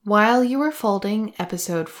While You Were Folding,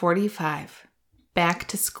 episode 45, Back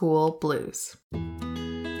to School Blues.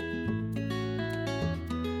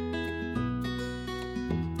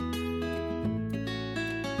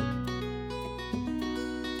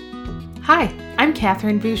 Hi, I'm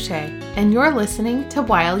Catherine Boucher, and you're listening to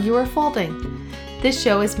While You Were Folding. This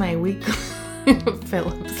show is my weekly...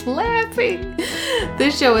 Philip's laughing.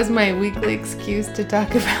 This show is my weekly excuse to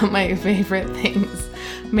talk about my favorite things.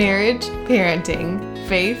 Marriage, parenting,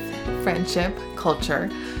 faith, friendship, culture,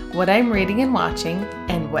 what I'm reading and watching,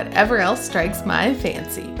 and whatever else strikes my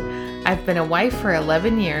fancy. I've been a wife for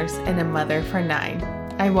 11 years and a mother for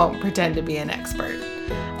 9. I won't pretend to be an expert.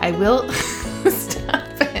 I will... Stop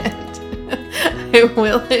it. I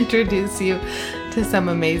will introduce you to some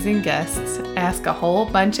amazing guests, ask a whole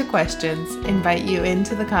bunch of questions, invite you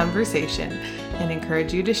into the conversation, and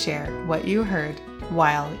encourage you to share what you heard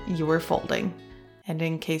while you were folding. And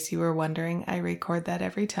in case you were wondering, I record that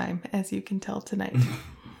every time, as you can tell tonight.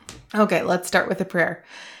 Okay, let's start with a prayer.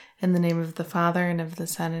 In the name of the Father, and of the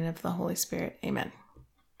Son, and of the Holy Spirit. Amen.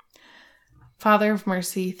 Father of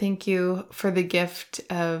mercy, thank you for the gift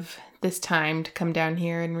of this time to come down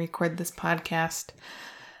here and record this podcast.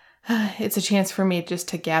 It's a chance for me just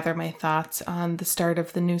to gather my thoughts on the start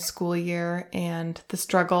of the new school year and the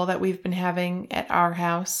struggle that we've been having at our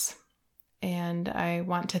house. And I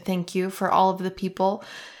want to thank you for all of the people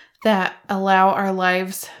that allow our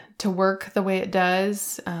lives to work the way it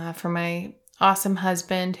does, for my awesome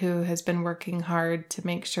husband who has been working hard to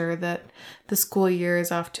make sure that the school year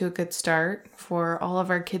is off to a good start, for all of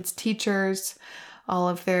our kids' teachers, all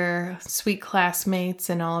of their sweet classmates,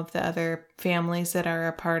 and all of the other families that are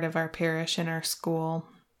a part of our parish and our school.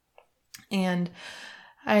 And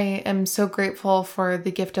I am so grateful for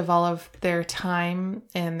the gift of all of their time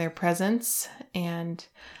and their presence, and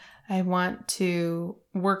I want to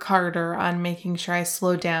work harder on making sure I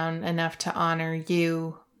slow down enough to honor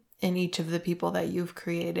you and each of the people that you've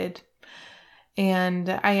created. And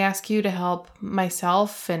I ask you to help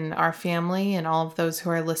myself and our family and all of those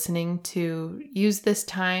who are listening to use this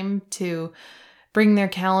time to bring their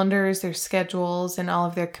calendars, their schedules, and all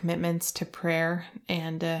of their commitments to prayer,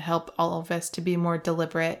 and help all of us to be more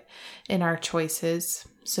deliberate in our choices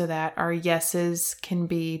so that our yeses can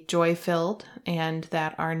be joy-filled and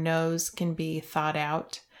that our nos can be thought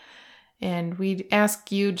out. And we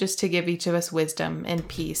ask you just to give each of us wisdom and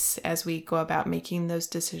peace as we go about making those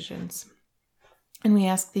decisions. And we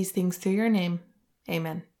ask these things through your name.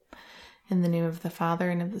 Amen. In the name of the Father,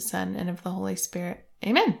 and of the Son, and of the Holy Spirit.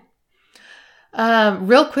 Amen.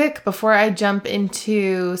 Real quick, before I jump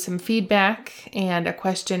into some feedback and a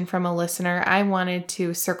question from a listener, I wanted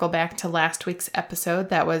to circle back to last week's episode.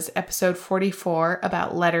 That was episode 44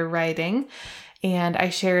 about letter writing. And I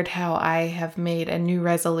shared how I have made a new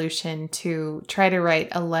resolution to try to write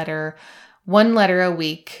a letter, one letter a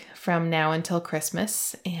week from now until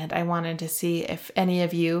Christmas. And I wanted to see if any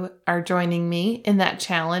of you are joining me in that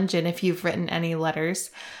challenge and if you've written any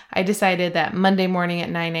letters. I decided that Monday morning at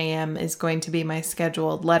 9 a.m. is going to be my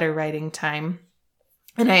scheduled letter writing time.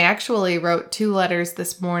 And I actually wrote 2 letters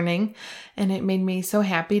this morning, and it made me so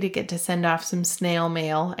happy to get to send off some snail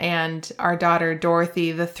mail. And our daughter,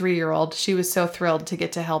 Dorothy, the 3-year-old, she was so thrilled to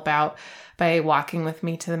get to help out by walking with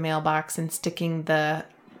me to the mailbox and sticking the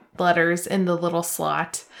letters in the little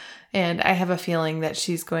slot. And I have a feeling that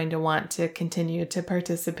she's going to want to continue to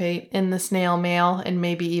participate in the snail mail and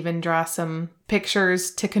maybe even draw some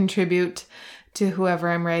pictures to contribute to whoever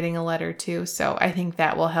I'm writing a letter to. So I think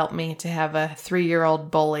that will help me to have a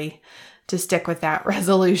 3-year-old bully to stick with that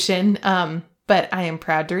resolution. But I am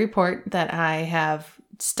proud to report that I have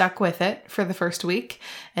stuck with it for the first week,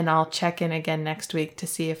 and I'll check in again next week to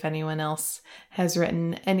see if anyone else has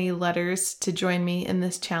written any letters to join me in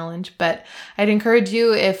this challenge. But I'd encourage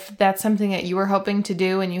you, if that's something that you were hoping to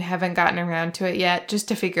do and you haven't gotten around to it yet, just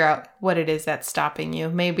to figure out what it is that's stopping you.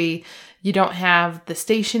 Maybe you don't have the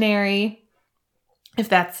stationery. If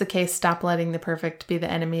that's the case, stop letting the perfect be the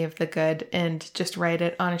enemy of the good and just write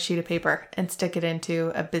it on a sheet of paper and stick it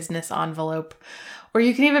into a business envelope. Or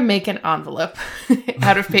you can even make an envelope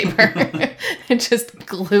out of paper and just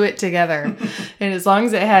glue it together. And as long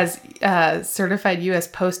as it has certified U.S.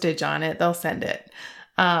 postage on it, they'll send it.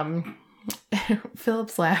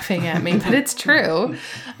 Philip's laughing at me, but it's true.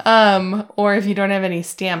 Or if you don't have any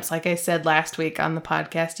stamps, like I said last week on the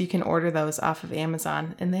podcast, you can order those off of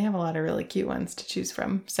Amazon, and they have a lot of really cute ones to choose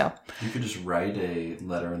from. So you could just write a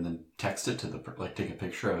letter and then text it to take a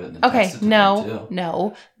picture of it and then text it to them too.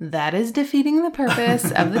 No, that is defeating the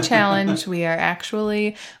purpose of the challenge. We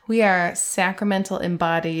are sacramental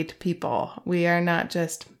embodied people. We are not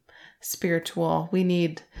just spiritual. We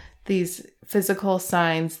need these physical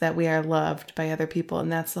signs that we are loved by other people.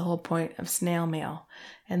 And that's the whole point of snail mail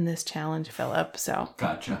and this challenge, Philip. So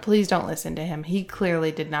gotcha. Please don't listen to him. He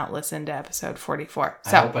clearly did not listen to episode 44.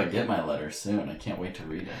 So, I hope I get my letter soon. I can't wait to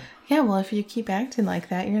read it. Yeah, well, if you keep acting like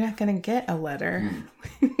that, you're not going to get a letter.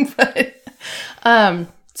 But,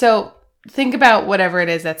 so think about whatever it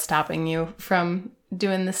is that's stopping you from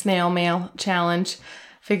doing the snail mail challenge.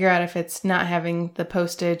 Figure out if it's not having the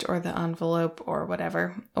postage or the envelope or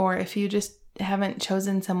whatever. Or if you just haven't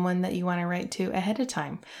chosen someone that you want to write to ahead of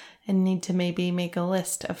time and need to maybe make a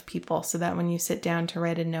list of people so that when you sit down to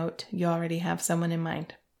write a note, you already have someone in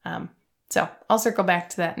mind. So I'll circle back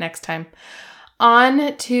to that next time.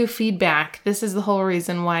 On to feedback. This is the whole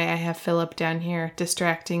reason why I have Philip down here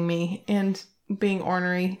distracting me and being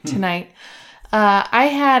ornery tonight. I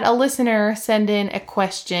had a listener send in a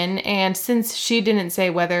question, and since she didn't say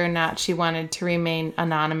whether or not she wanted to remain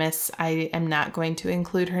anonymous, I am not going to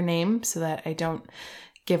include her name so that I don't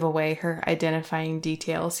give away her identifying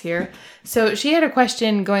details here. So she had a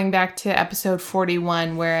question going back to episode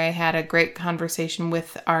 41, where I had a great conversation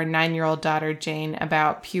with our 9-year-old daughter, Jane,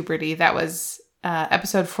 about puberty. That was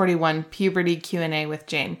episode 41, Puberty Q&A with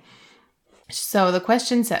Jane. So the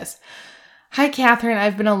question says, "Hi, Catherine.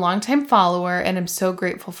 I've been a longtime follower and am so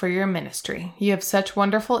grateful for your ministry. You have such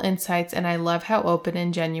wonderful insights, and I love how open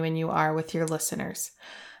and genuine you are with your listeners.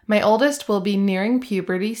 My oldest will be nearing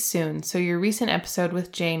puberty soon, so your recent episode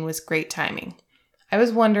with Jane was great timing. I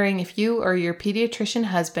was wondering if you or your pediatrician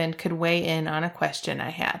husband could weigh in on a question I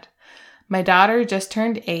had. My daughter just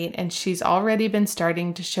turned 8, and she's already been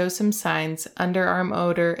starting to show some signs, underarm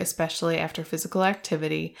odor, especially after physical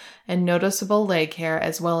activity, and noticeable leg hair,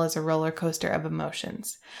 as well as a roller coaster of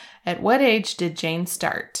emotions. At what age did Jane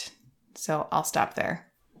start?" So I'll stop there.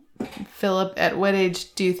 Philip, at what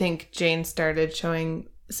age do you think Jane started showing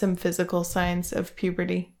some physical signs of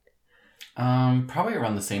puberty? Probably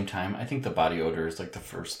around the same time. I think the body odor is like the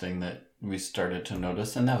first thing that we started to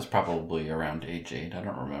notice, and that was probably around age 8. I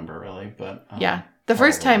don't remember really, but yeah, the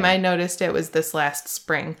first time I noticed it was this last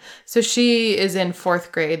spring. So she is in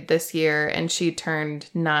 4th grade this year, and she turned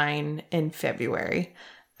 9 in February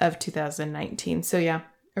of 2019. So yeah,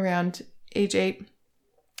 around age 8.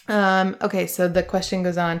 Okay, so the question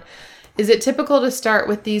goes on. "Is it typical to start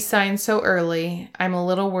with these signs so early? I'm a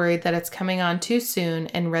little worried that it's coming on too soon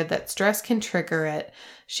and read that stress can trigger it.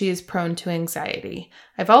 She is prone to anxiety.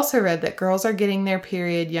 I've also read that girls are getting their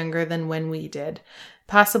period younger than when we did,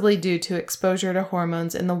 possibly due to exposure to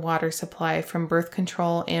hormones in the water supply from birth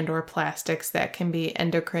control and or plastics that can be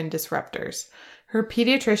endocrine disruptors. Her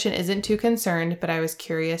pediatrician isn't too concerned, but I was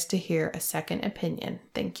curious to hear a second opinion.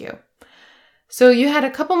 Thank you." So you had a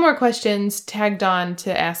couple more questions tagged on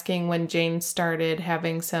to asking when Jane started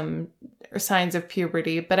having some signs of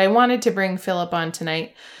puberty, but I wanted to bring Philip on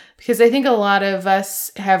tonight because I think a lot of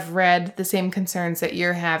us have read the same concerns that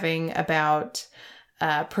you're having about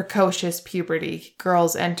precocious puberty,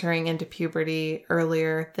 girls entering into puberty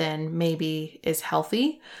earlier than maybe is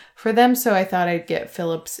healthy for them. So I thought I'd get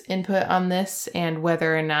Philip's input on this and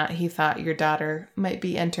whether or not he thought your daughter might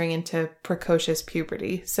be entering into precocious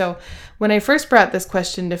puberty. So when I first brought this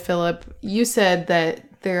question to Philip, you said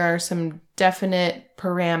that there are some definite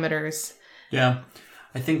parameters. Yeah.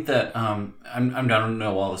 I think that I don't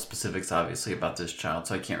know all the specifics, obviously, about this child,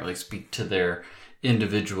 so I can't really speak to their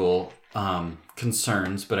individual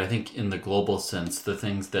concerns, but I think in the global sense, the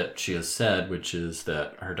things that she has said, which is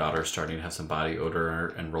that her daughter is starting to have some body odor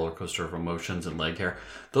and roller coaster of emotions and leg hair,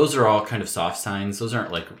 those are all kind of soft signs. Those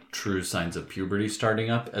aren't like true signs of puberty starting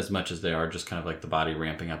up as much as they are just kind of like the body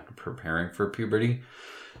ramping up and preparing for puberty.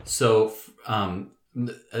 So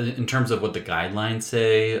in terms of what the guidelines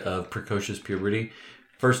say of precocious puberty,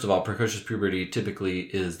 first of all, precocious puberty typically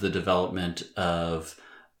is the development of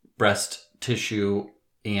breast tissue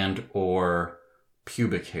and or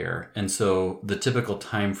pubic hair. And so the typical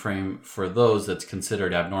time frame for those that's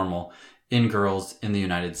considered abnormal in girls in the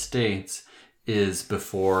United States is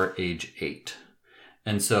before age 8.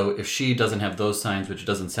 And so if she doesn't have those signs, which it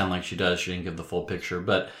doesn't sound like she does, she didn't give the full picture,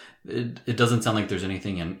 but it doesn't sound like there's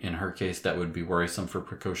anything in her case that would be worrisome for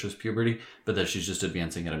precocious puberty, but that she's just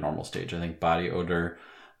advancing at a normal stage. I think body odor,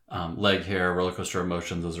 leg hair, roller coaster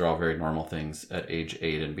emotions, those are all very normal things at age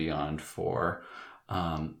 8 and beyond for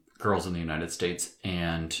girls in the United States.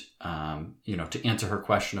 And, to answer her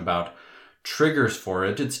question about triggers for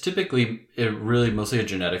it, it's typically really mostly a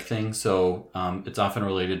genetic thing. So it's often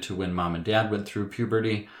related to when mom and dad went through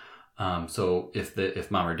puberty. So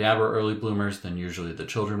if mom or dad were early bloomers, then usually the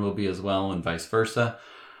children will be as well, and vice versa.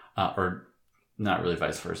 Or not really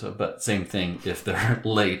vice versa, but same thing if they're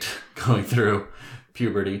late going through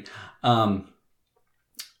puberty.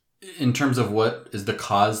 in terms of what is the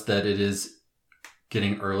cause that it is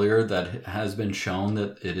getting earlier, that has been shown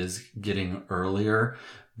that it is getting earlier,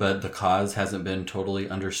 but the cause hasn't been totally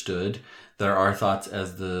understood. There are thoughts,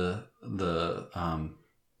 as the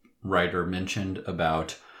writer mentioned,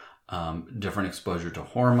 about different exposure to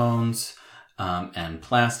hormones and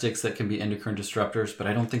plastics that can be endocrine disruptors, but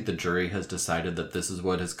I don't think the jury has decided that this is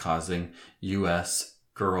what is causing U.S.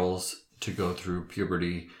 girls to go through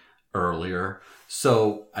puberty earlier.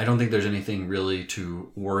 So I don't think there's anything really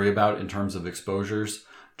to worry about in terms of exposures.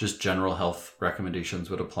 Just general health recommendations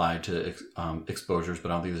would apply to exposures,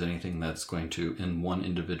 but I don't think there's anything that's going to, in one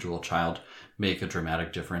individual child, make a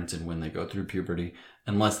dramatic difference in when they go through puberty,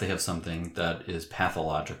 unless they have something that is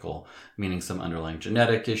pathological, meaning some underlying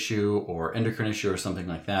genetic issue or endocrine issue or something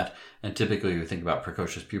like that. And typically we think about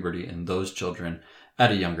precocious puberty in those children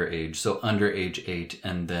at a younger age, so under age 8,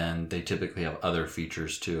 and then they typically have other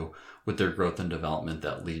features too with their growth and development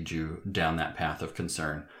that lead you down that path of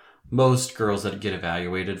concern. Most girls that get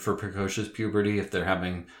evaluated for precocious puberty, if they're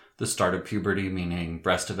having the start of puberty, meaning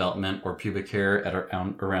breast development or pubic hair at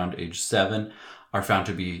around age 7, are found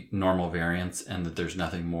to be normal variants and that there's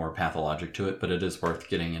nothing more pathologic to it, but it is worth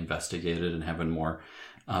getting investigated and having more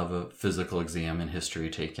of a physical exam and history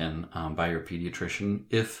taken by your pediatrician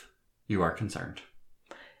if you are concerned.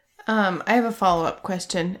 I have a follow-up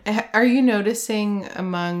question. Are you noticing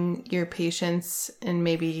among your patients, and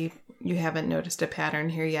maybe you haven't noticed a pattern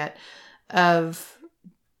here yet, of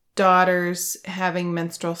daughters having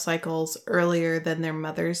menstrual cycles earlier than their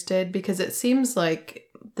mothers did? Because it seems like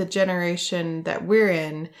the generation that we're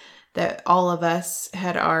in, that all of us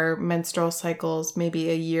had our menstrual cycles maybe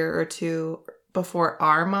a year or two before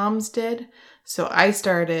our moms did. So I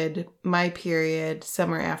started my period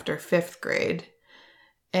somewhere after 5th grade.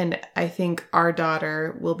 And I think our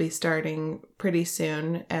daughter will be starting pretty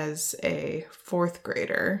soon as a 4th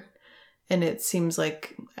grader. And it seems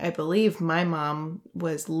like, I believe my mom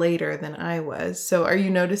was later than I was. So are you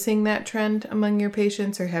noticing that trend among your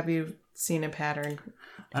patients, or have you seen a pattern?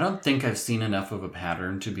 I don't think I've seen enough of a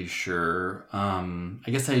pattern to be sure. I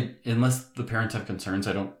guess unless the parents have concerns,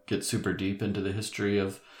 I don't get super deep into the history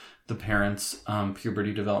of the parents'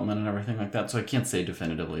 puberty development and everything like that. So I can't say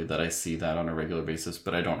definitively that I see that on a regular basis,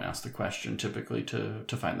 but I don't ask the question typically to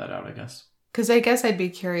find that out, I guess. Because I guess I'd be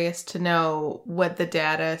curious to know what the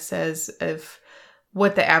data says of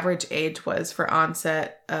what the average age was for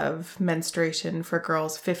onset of menstruation for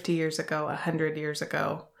girls 50 years ago, 100 years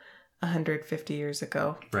ago, 150 years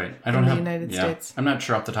ago. Right. In the United States. I'm not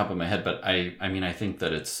sure off the top of my head, but I mean, I think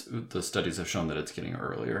that the studies have shown that it's getting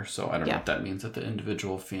earlier. So I don't know what that means at the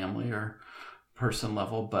individual family or person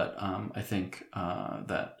level, but I think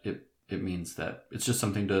that it means that it's just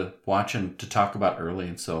something to watch and to talk about early.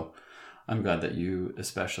 And so I'm glad that you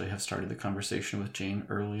especially have started the conversation with Jane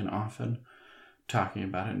early and often, talking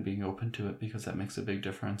about it and being open to it, because that makes a big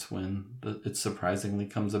difference when it surprisingly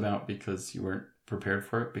comes about because you weren't prepared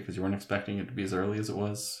for it, because you weren't expecting it to be as early as it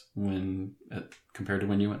was compared to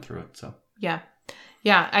when you went through it. So yeah,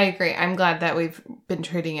 I agree. I'm glad that we've been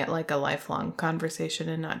treating it like a lifelong conversation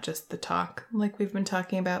and not just the talk like we've been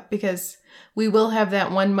talking about, because we will have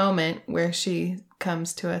that one moment where she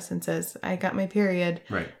comes to us and says, I got my period.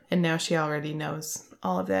 Right. And now she already knows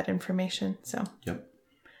all of that information. So yep.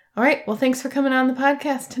 All right. Well, thanks for coming on the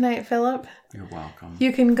podcast tonight, Philip. You're welcome.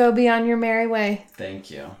 You can go be on your merry way.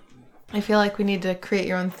 Thank you. I feel like we need to create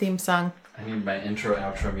your own theme song. I need my intro,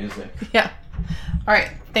 outro music. Yeah. All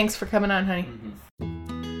right. Thanks for coming on, honey. Mm-hmm.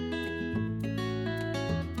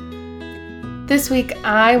 This week,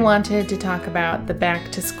 I wanted to talk about the back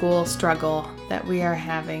to school struggle that we are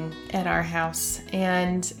having at our house.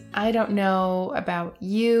 And I don't know about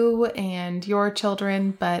you and your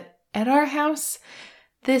children, but at our house,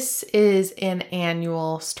 this is an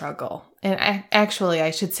annual struggle. And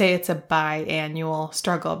I should say it's a biannual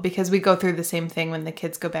struggle, because we go through the same thing when the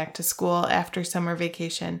kids go back to school after summer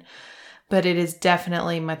vacation. But it is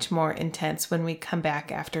definitely much more intense when we come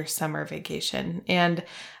back after summer vacation. And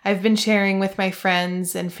I've been sharing with my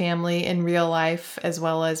friends and family in real life, as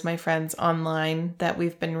well as my friends online, that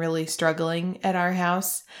we've been really struggling at our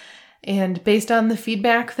house. And based on the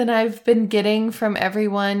feedback that I've been getting from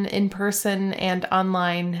everyone in person and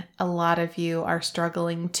online, a lot of you are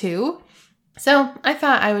struggling too. So I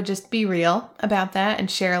thought I would just be real about that and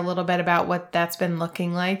share a little bit about what that's been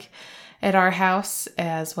looking like at our house,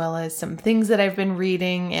 as well as some things that I've been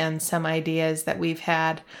reading and some ideas that we've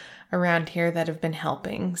had around here that have been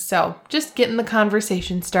helping. So just getting the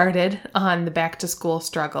conversation started on the back to school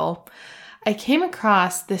struggle. I came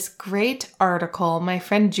across this great article. My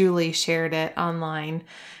friend Julie shared it online,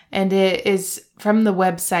 and it is from the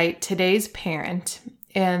website Today's Parent.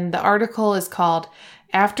 And the article is called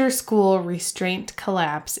After School Restraint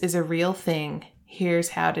Collapse is a Real Thing. Here's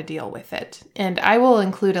how to deal with it. And I will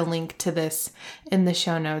include a link to this in the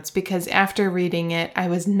show notes because after reading it, I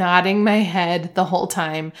was nodding my head the whole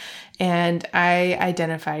time and I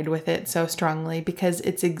identified with it so strongly because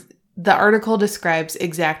the article describes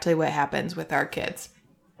exactly what happens with our kids.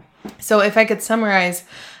 So if I could summarize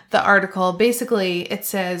the article, basically it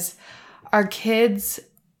says our kids,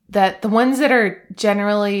 that the ones that are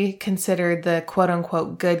generally considered the quote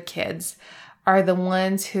unquote good kids, are the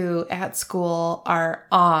ones who at school are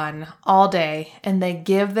on all day and they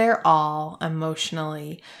give their all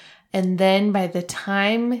emotionally. And then by the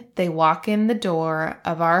time they walk in the door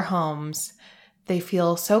of our homes, they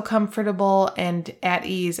feel so comfortable and at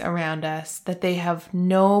ease around us that they have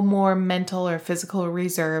no more mental or physical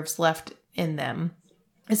reserves left in them,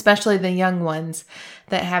 especially the young ones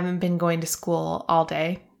that haven't been going to school all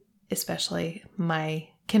day, especially my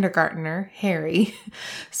kindergartner, Harry.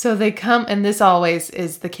 So they come, and this always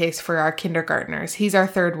is the case for our kindergartners. He's our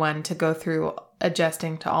third one to go through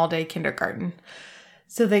adjusting to all-day kindergarten.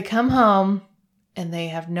 So they come home and they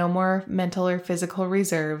have no more mental or physical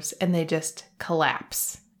reserves and they just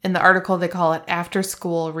collapse. In the article, they call it after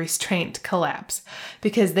school restraint collapse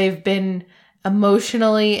because they've been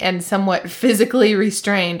emotionally and somewhat physically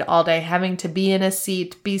restrained all day, having to be in a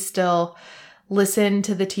seat, be still, listen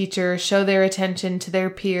to the teacher, show their attention to their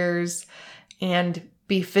peers, and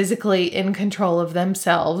be physically in control of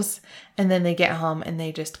themselves. And then they get home and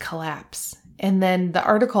they just collapse. And then the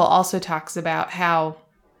article also talks about how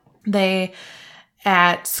they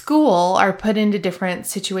at school are put into different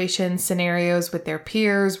situations, scenarios with their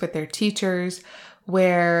peers, with their teachers,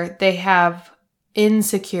 where they have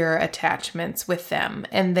insecure attachments with them.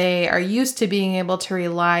 And they are used to being able to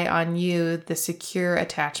rely on you, the secure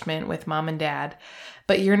attachment with mom and dad,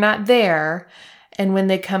 but you're not there. And when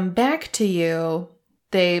they come back to you,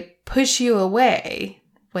 they push you away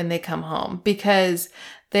when they come home because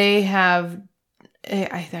they have,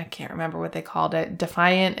 I can't remember what they called it,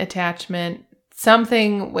 defiant attachment,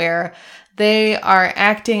 something where they are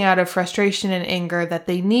acting out of frustration and anger that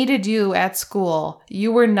they needed you at school.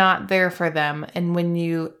 You were not there for them. And when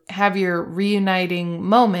you have your reuniting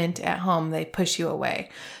moment at home, they push you away.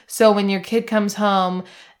 So when your kid comes home,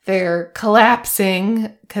 they're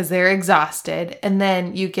collapsing because they're exhausted. And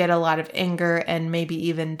then you get a lot of anger and maybe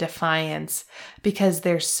even defiance because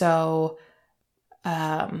they're so,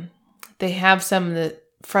 they have some of the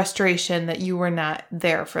frustration that you were not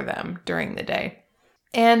there for them during the day.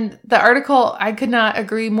 And the article, I could not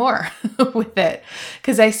agree more with it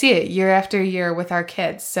because I see it year after year with our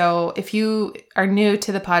kids. So if you are new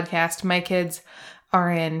to the podcast, my kids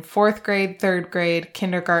are in 4th grade, 3rd grade,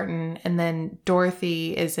 kindergarten, and then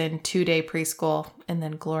Dorothy is in 2-day preschool. And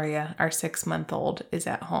then Gloria, our 6-month-old, is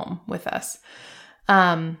at home with us.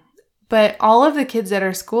 But all of the kids that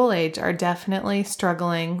are school age are definitely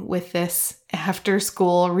struggling with this after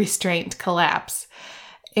school restraint collapse.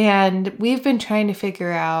 And we've been trying to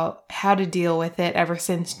figure out how to deal with it ever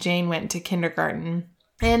since Jane went to kindergarten.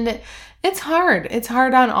 And it's hard. It's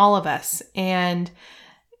hard on all of us. And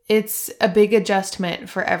it's a big adjustment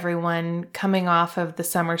for everyone coming off of the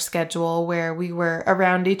summer schedule where we were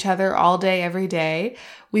around each other all day, every day.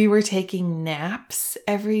 We were taking naps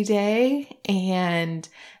every day and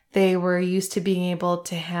they were used to being able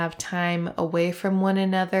to have time away from one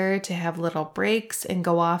another, to have little breaks and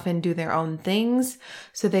go off and do their own things.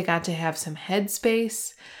 So they got to have some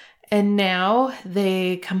headspace. And now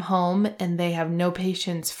they come home and they have no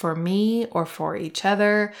patience for me or for each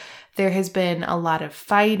other. There has been a lot of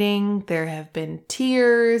fighting. There have been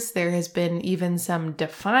tears. There has been even some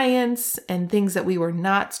defiance and things that we were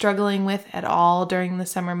not struggling with at all during the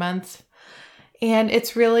summer months. And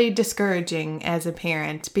it's really discouraging as a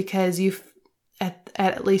parent because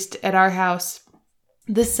at least at our house,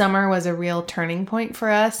 this summer was a real turning point for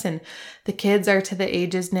us. And the kids are to the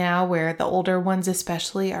ages now where the older ones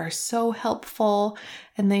especially are so helpful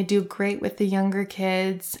and they do great with the younger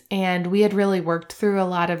kids. And we had really worked through a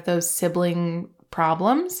lot of those sibling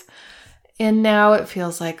problems. And now it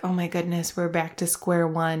feels like, oh my goodness, we're back to square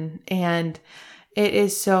one. And it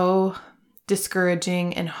is so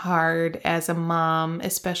discouraging and hard as a mom,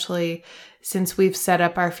 especially since we've set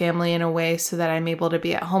up our family in a way so that I'm able to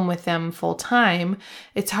be at home with them full time.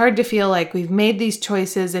 It's hard to feel like we've made these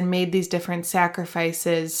choices and made these different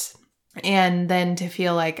sacrifices, and then to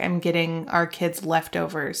feel like I'm getting our kids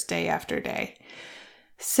leftovers day after day.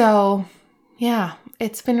 So yeah,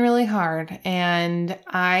 it's been really hard, and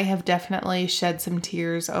I have definitely shed some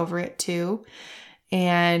tears over it too.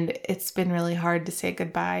 And it's been really hard to say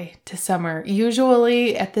goodbye to summer.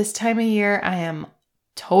 Usually at this time of year, I am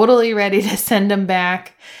totally ready to send them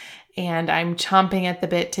back. And I'm chomping at the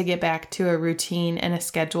bit to get back to a routine and a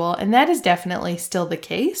schedule. And that is definitely still the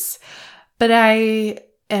case. But I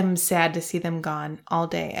am sad to see them gone all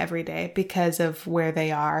day, every day, because of where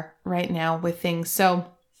they are right now with things. So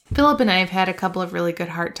Philip and I have had a couple of really good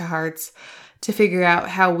heart-to-hearts to figure out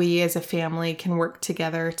how we as a family can work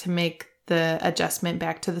together to make the adjustment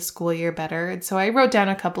back to the school year better. And so I wrote down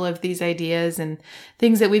a couple of these ideas and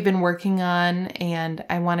things that we've been working on, and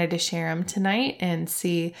I wanted to share them tonight and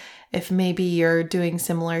see if maybe you're doing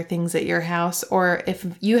similar things at your house, or if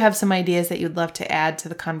you have some ideas that you'd love to add to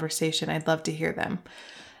the conversation. I'd love to hear them.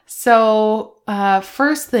 So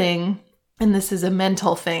first thing, and this is a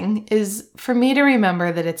mental thing, is for me to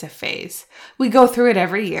remember that it's a phase. We go through it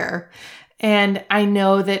every year. And I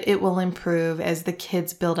know that it will improve as the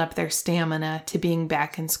kids build up their stamina to being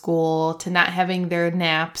back in school, to not having their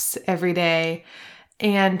naps every day,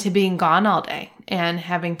 and to being gone all day and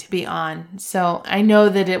having to be on. So I know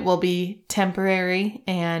that it will be temporary,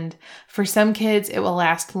 and for some kids it will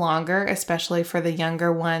last longer, especially for the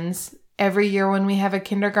younger ones. Every year when we have a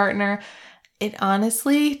kindergartner, it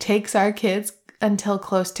honestly takes our kids until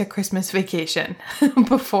close to Christmas vacation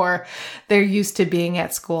before they're used to being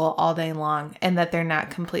at school all day long and that they're not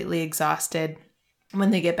completely exhausted when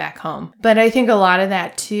they get back home. But I think a lot of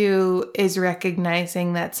that too is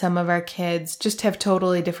recognizing that some of our kids just have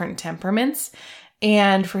totally different temperaments.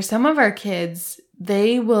 And for some of our kids,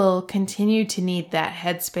 they will continue to need that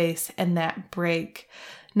headspace and that break.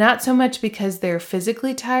 Not so much because they're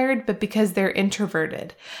physically tired, but because they're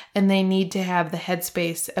introverted and they need to have the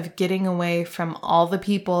headspace of getting away from all the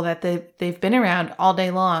people that they've been around all day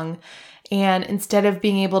long. And instead of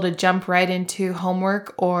being able to jump right into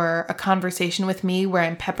homework or a conversation with me where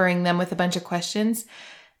I'm peppering them with a bunch of questions,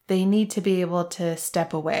 they need to be able to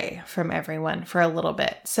step away from everyone for a little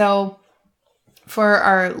bit. So for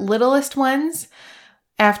our littlest ones,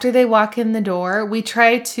 after they walk in the door, we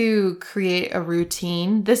try to create a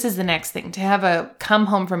routine. This is the next thing, to have a come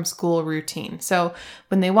home from school routine. So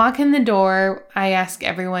when they walk in the door, I ask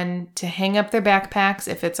everyone to hang up their backpacks.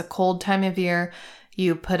 If it's a cold time of year,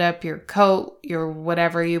 you put up your coat, your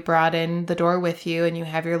whatever you brought in the door with you, and you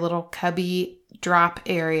have your little cubby drop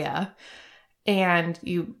area, and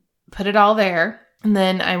you put it all there. And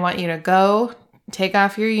then I want you to go take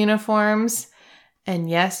off your uniforms. And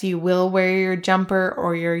yes, you will wear your jumper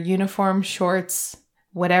or your uniform shorts,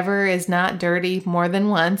 whatever is not dirty, more than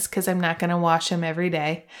once, because I'm not going to wash them every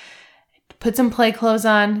day. Put some play clothes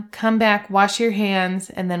on, come back, wash your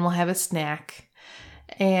hands, and then we'll have a snack.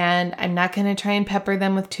 And I'm not going to try and pepper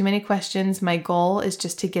them with too many questions. My goal is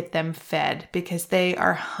just to get them fed because they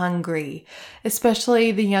are hungry,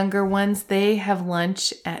 especially the younger ones. They have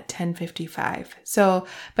lunch at 10:55. So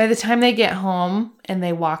by the time they get home and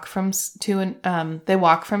they walk from school,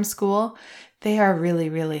 they are really,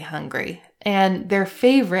 really hungry. And their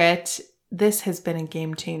favorite, this has been a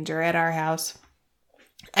game changer at our house.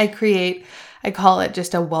 I call it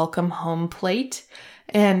just a welcome home plate.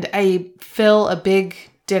 And I fill a big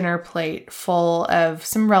dinner plate full of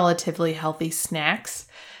some relatively healthy snacks.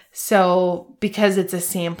 So because it's a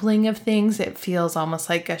sampling of things, it feels almost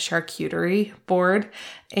like a charcuterie board.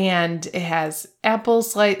 And it has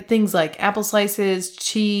things like apple slices,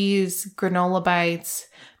 cheese, granola bites,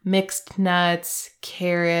 mixed nuts,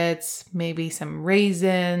 carrots, maybe some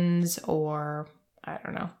raisins, or I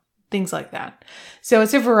don't know, things like that. So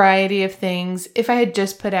it's a variety of things. If I had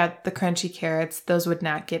just put out the crunchy carrots, those would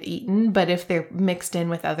not get eaten. But if they're mixed in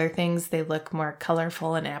with other things, they look more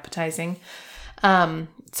colorful and appetizing.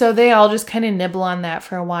 So they all just kind of nibble on that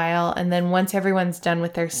for a while. And then once everyone's done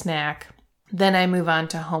with their snack, then I move on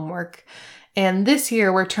to homework. And this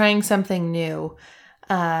year we're trying something new.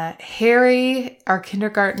 Harry, our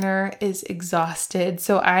kindergartner, is exhausted.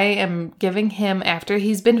 So I am giving him, after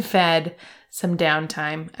he's been fed, some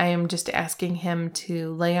downtime. I am just asking him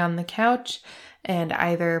to lay on the couch and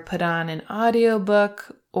either put on an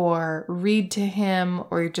audiobook or read to him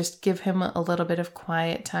or just give him a little bit of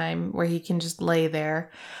quiet time where he can just lay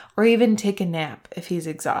there or even take a nap if he's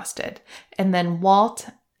exhausted. And then Walt,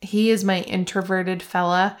 he is my introverted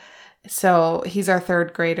fella. So he's our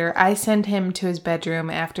third grader. I send him to his bedroom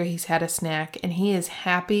after he's had a snack and he is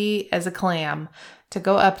happy as a clam to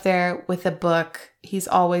go up there with a book. He's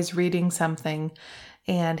always reading something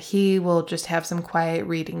and he will just have some quiet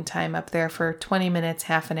reading time up there for 20 minutes,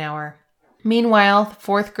 half an hour. Meanwhile,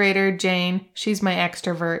 fourth grader Jane, she's my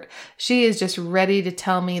extrovert. She is just ready to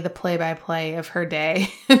tell me the play-by-play of her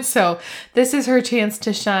day. So this is her chance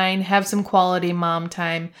to shine, have some quality mom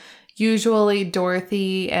time. Usually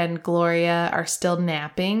Dorothy and Gloria are still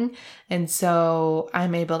napping, and so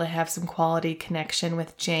I'm able to have some quality connection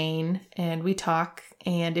with Jane, and we talk,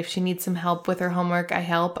 and if she needs some help with her homework, I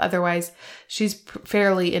help. Otherwise, she's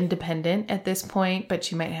fairly independent at this point, but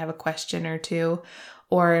she might have a question or two,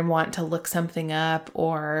 or want to look something up,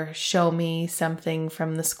 or show me something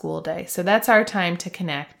from the school day. So that's our time to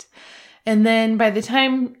connect. And then by the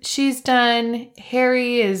time she's done,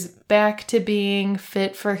 Harry is back to being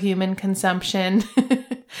fit for human consumption.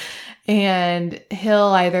 And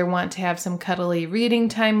he'll either want to have some cuddly reading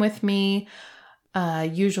time with me.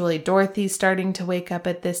 Usually Dorothy's starting to wake up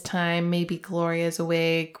at this time. Maybe Gloria's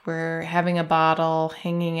awake. We're having a bottle,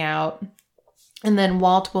 hanging out. And then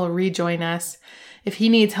Walt will rejoin us. If he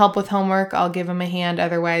needs help with homework, I'll give him a hand.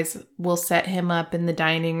 Otherwise, we'll set him up in the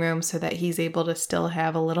dining room so that he's able to still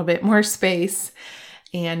have a little bit more space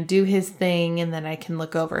and do his thing. And then I can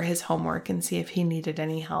look over his homework and see if he needed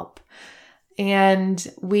any help. And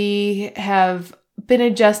we have been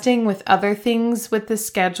adjusting with other things with the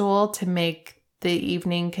schedule to make the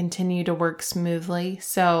evening continue to work smoothly.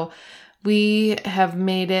 So we have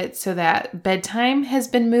made it so that bedtime has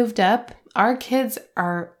been moved up. Our kids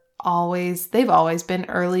they've always been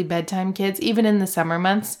early bedtime kids. Even in the summer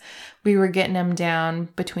months, we were getting them down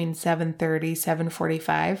between 7:30,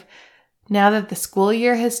 7:45. Now that the school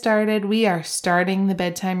year has started, we are starting the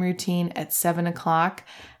bedtime routine at 7 o'clock.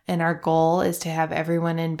 And our goal is to have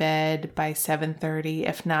everyone in bed by 7:30,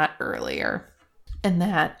 if not earlier. And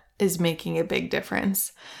that is making a big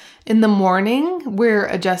difference. In the morning, we're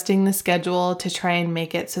adjusting the schedule to try and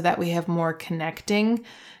make it so that we have more connecting.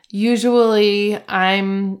 Usually,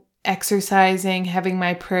 I'm exercising, having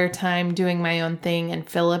my prayer time, doing my own thing, and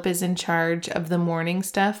Philip is in charge of the morning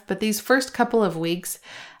stuff. But these first couple of weeks,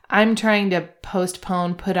 I'm trying to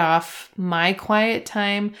put off my quiet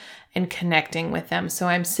time and connecting with them. So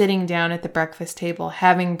I'm sitting down at the breakfast table,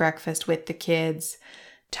 having breakfast with the kids,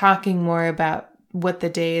 talking more about what the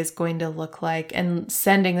day is going to look like, and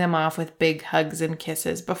sending them off with big hugs and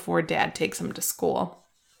kisses before Dad takes them to school.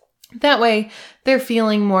 That way, they're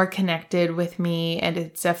feeling more connected with me, and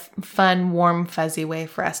it's a fun, warm, fuzzy way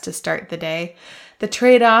for us to start the day. The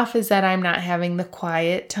trade-off is that I'm not having the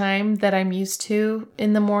quiet time that I'm used to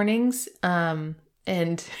in the mornings.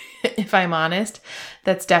 And if I'm honest,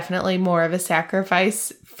 that's definitely more of a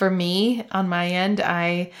sacrifice for me on my end.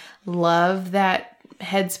 I love that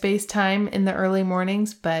headspace time in the early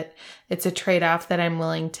mornings, but it's a trade-off that I'm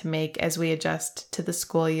willing to make as we adjust to the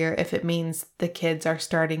school year if it means the kids are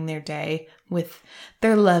starting their day with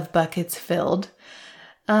their love buckets filled.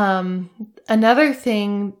 Another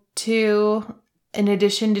thing too, in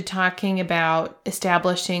addition to talking about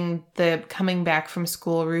establishing the coming back from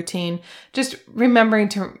school routine, just remembering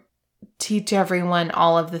to teach everyone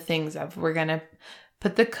all of the things of we're going to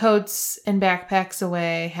put the coats and backpacks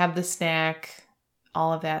away, have the snack,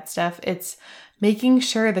 all of that stuff. It's making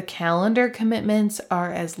sure the calendar commitments are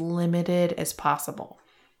as limited as possible.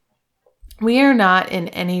 We are not in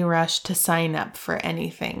any rush to sign up for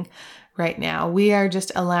anything right now. We are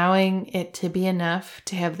just allowing it to be enough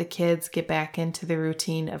to have the kids get back into the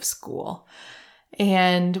routine of school.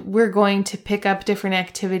 And we're going to pick up different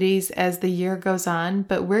activities as the year goes on,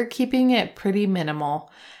 but we're keeping it pretty minimal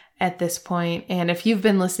at this point. And if you've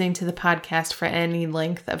been listening to the podcast for any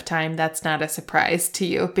length of time, that's not a surprise to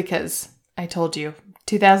you because I told you,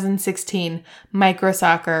 2016, micro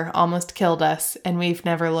soccer almost killed us and we've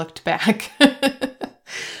never looked back.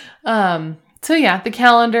 So yeah, the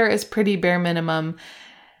calendar is pretty bare minimum.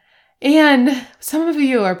 And some of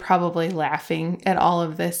you are probably laughing at all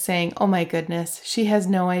of this saying, oh my goodness, she has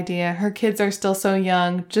no idea. Her kids are still so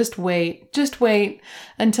young. Just wait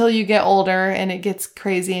until you get older and it gets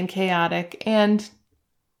crazy and chaotic. And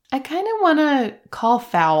I kind of want to call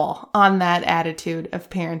foul on that attitude of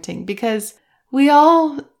parenting because we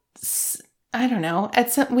all,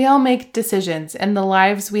 we all make decisions and the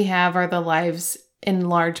lives we have are the lives in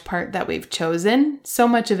large part that we've chosen. So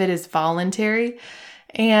much of it is voluntary.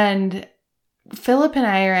 And Philip and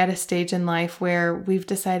I are at a stage in life where we've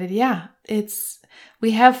decided,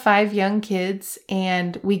 we have 5 young kids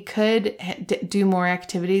and we could do more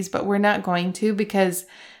activities, but we're not going to because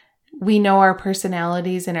we know our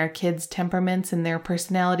personalities and our kids' temperaments and their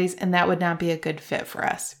personalities, and that would not be a good fit for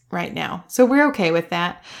us right now. So we're okay with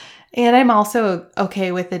that. And I'm also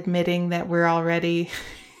okay with admitting that we're already,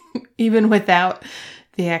 even without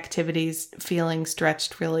the activities, feeling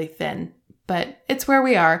stretched really thin. But it's where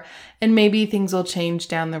we are, and maybe things will change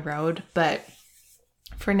down the road. But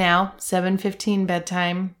for now, 7:15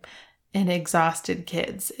 bedtime and exhausted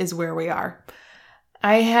kids is where we are.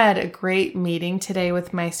 I had a great meeting today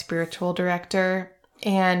with my spiritual director,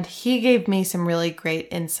 and he gave me some really great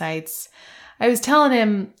insights. I was telling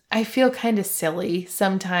him I feel kind of silly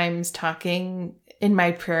sometimes talking in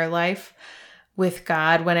my prayer life with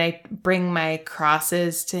God when I bring my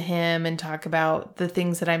crosses to him and talk about the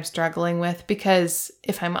things that I'm struggling with, because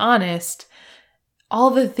if I'm honest,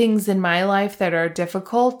 all the things in my life that are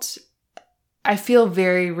difficult, I feel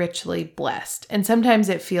very richly blessed. And sometimes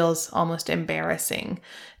it feels almost embarrassing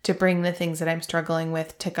to bring the things that I'm struggling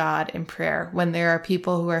with to God in prayer when there are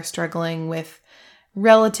people who are struggling with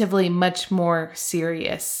relatively much more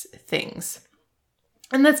serious things.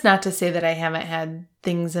 And that's not to say that I haven't had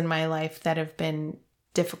things in my life that have been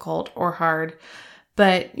difficult or hard,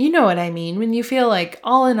 but you know what I mean. When you feel like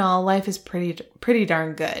all in all, life is pretty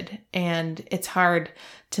darn good, and it's hard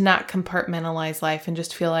to not compartmentalize life and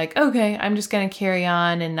just feel like, okay, I'm just going to carry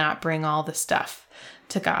on and not bring all the stuff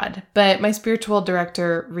to God. But my spiritual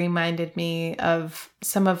director reminded me of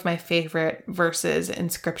some of my favorite verses in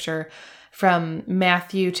scripture from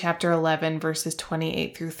Matthew chapter 11, verses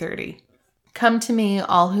 28 through 30. Come to me,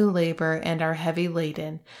 all who labor and are heavy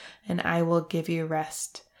laden, and I will give you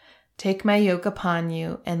rest. Take my yoke upon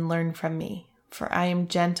you and learn from me, for I am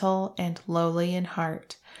gentle and lowly in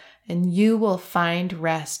heart, and you will find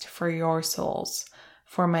rest for your souls.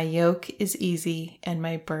 For my yoke is easy and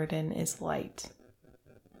my burden is light.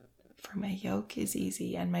 For my yoke is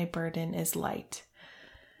easy and my burden is light.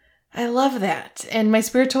 I love that. And my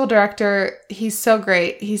spiritual director, he's so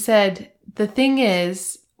great. He said, the thing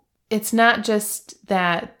is, it's not just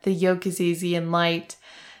that the yoke is easy and light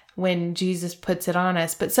when Jesus puts it on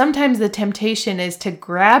us, but sometimes the temptation is to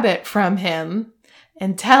grab it from him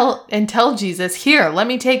and tell Jesus, here, let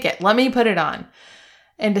me take it. Let me put it on.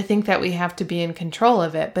 And to think that we have to be in control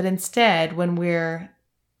of it. But instead, when we're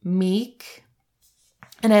meek,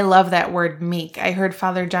 and I love that word meek. I heard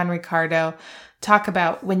Father John Riccardo talk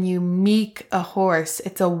about when you meek a horse,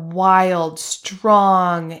 it's a wild,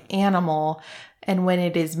 strong animal. And when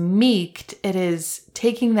it is meeked, it is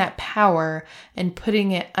taking that power and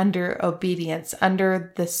putting it under obedience,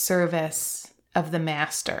 under the service of the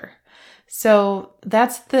master. So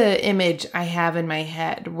that's the image I have in my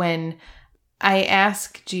head when I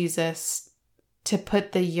ask Jesus to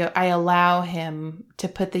put the yoke, I allow him to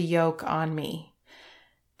put the yoke on me,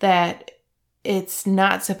 that it's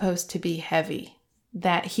not supposed to be heavy,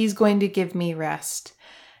 that he's going to give me rest,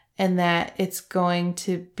 and that it's going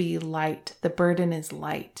to be light. The burden is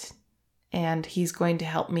light, and he's going to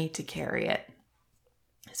help me to carry it.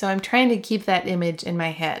 So I'm trying to keep that image in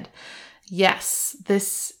my head. Yes,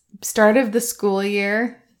 this start of the school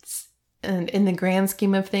year, and in the grand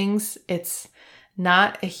scheme of things, it's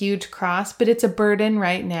not a huge cross, but it's a burden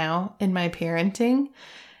right now in my parenting.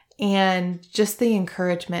 And just the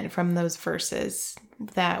encouragement from those verses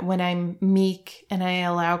that when I'm meek and I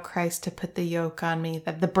allow Christ to put the yoke on me,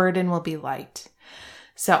 that the burden will be light.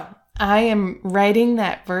 So I am writing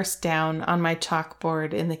that verse down on my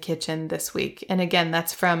chalkboard in the kitchen this week. And again,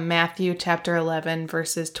 that's from Matthew chapter 11,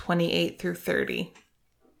 verses 28 through 30.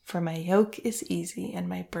 For my yoke is easy and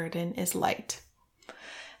my burden is light.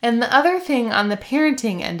 And the other thing on the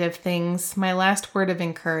parenting end of things, my last word of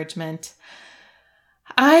encouragement,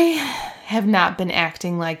 I have not been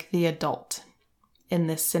acting like the adult in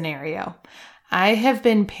this scenario. I have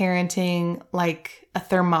been parenting like a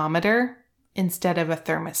thermometer instead of a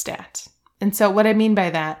thermostat. And so what I mean by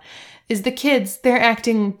that is the kids, they're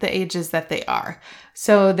acting the ages that they are.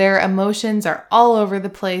 So their emotions are all over the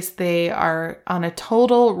place. They are on a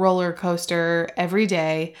total roller coaster every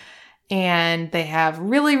day. And they have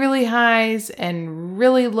really, really highs and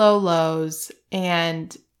really low lows.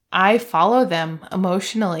 And I follow them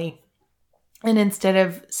emotionally. And instead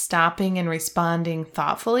of stopping and responding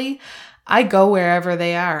thoughtfully, I go wherever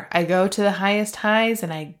they are. I go to the highest highs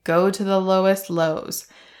and I go to the lowest lows.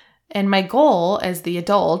 And my goal as the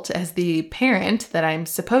adult, as the parent that I'm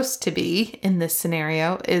supposed to be in this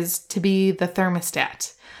scenario, is to be the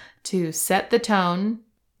thermostat, to set the tone,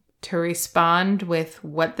 to respond with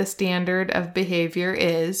what the standard of behavior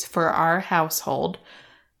is for our household.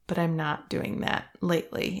 But I'm not doing that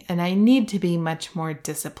lately. And I need to be much more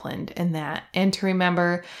disciplined in that and to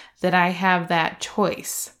remember that I have that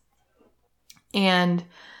choice. And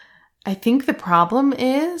I think the problem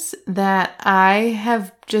is that I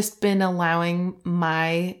have just been allowing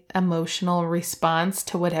my emotional response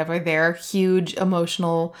to whatever their huge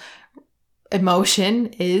emotion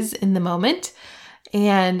is in the moment.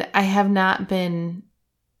 And I have not been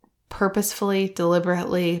purposefully,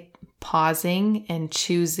 deliberately pausing and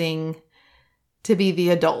choosing to be the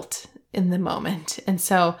adult in the moment. And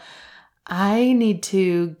so I need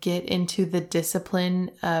to get into the discipline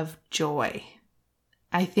of joy.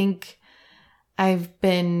 I think I've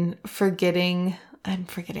been I'm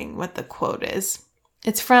forgetting what the quote is.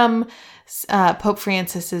 It's from Pope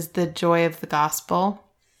Francis's The Joy of the Gospel,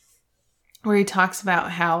 where he talks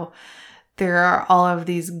about how there are all of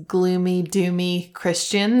these gloomy, doomy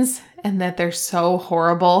Christians and that they're so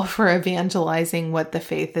horrible for evangelizing what the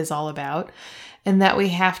faith is all about, and that we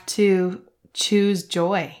have to choose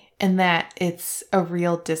joy and that it's a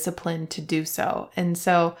real discipline to do so. And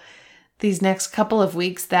so these next couple of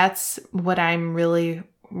weeks, that's what I'm really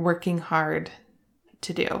working hard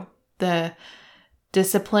to do. The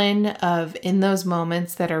discipline of, in those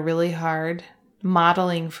moments that are really hard,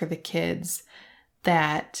 modeling for the kids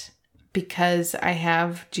that because I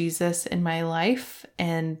have Jesus in my life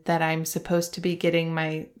and that I'm supposed to be getting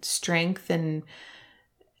my strength and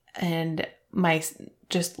my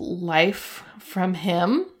just life from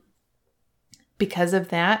him, because of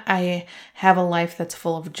that, I have a life that's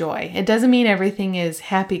full of joy. It doesn't mean everything is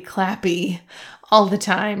happy clappy all the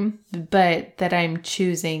time, but that I'm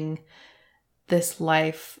choosing this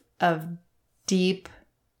life of deep,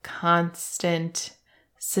 constant,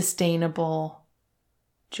 sustainable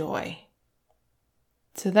joy.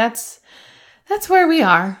 So that's where we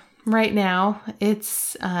are right now.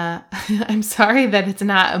 It's I'm sorry that it's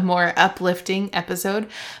not a more uplifting episode,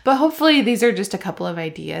 but hopefully these are just a couple of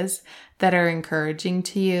ideas that are encouraging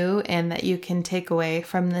to you and that you can take away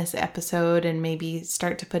from this episode and maybe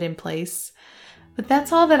start to put in place. But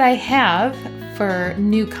that's all that I have for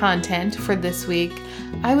new content for this week.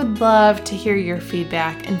 I would love to hear your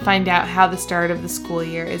feedback and find out how the start of the school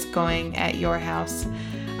year is going at your house.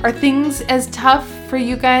 Are things as tough for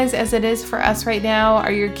you guys as it is for us right now?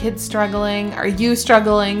 Are your kids struggling? Are you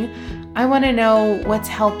struggling? I want to know what's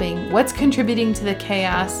helping, what's contributing to the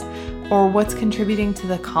chaos, or what's contributing to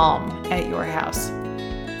the calm at your house.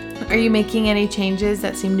 Are you making any changes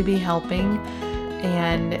that seem to be helping?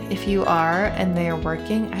 And if you are and they are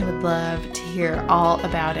working, I would love to hear all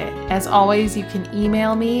about it. As always, you can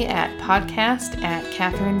email me at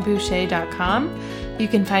podcast@catherineboucher.com. You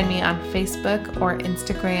can find me on Facebook or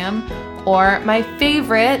Instagram, or my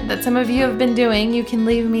favorite that some of you have been doing, you can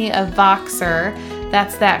leave me a Voxer.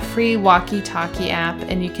 That's that free walkie-talkie app,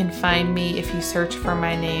 and you can find me if you search for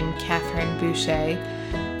my name, Catherine Boucher.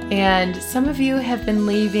 And some of you have been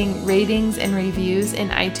leaving ratings and reviews in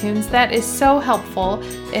iTunes. That is so helpful.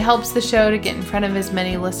 It helps the show to get in front of as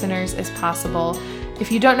many listeners as possible. If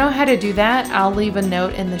you don't know how to do that, I'll leave a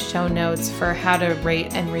note in the show notes for how to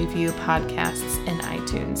rate and review podcasts in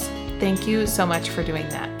iTunes. Thank you so much for doing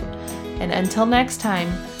that. And until next time,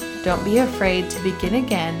 don't be afraid to begin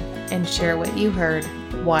again and share what you heard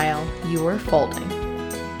while you were folding.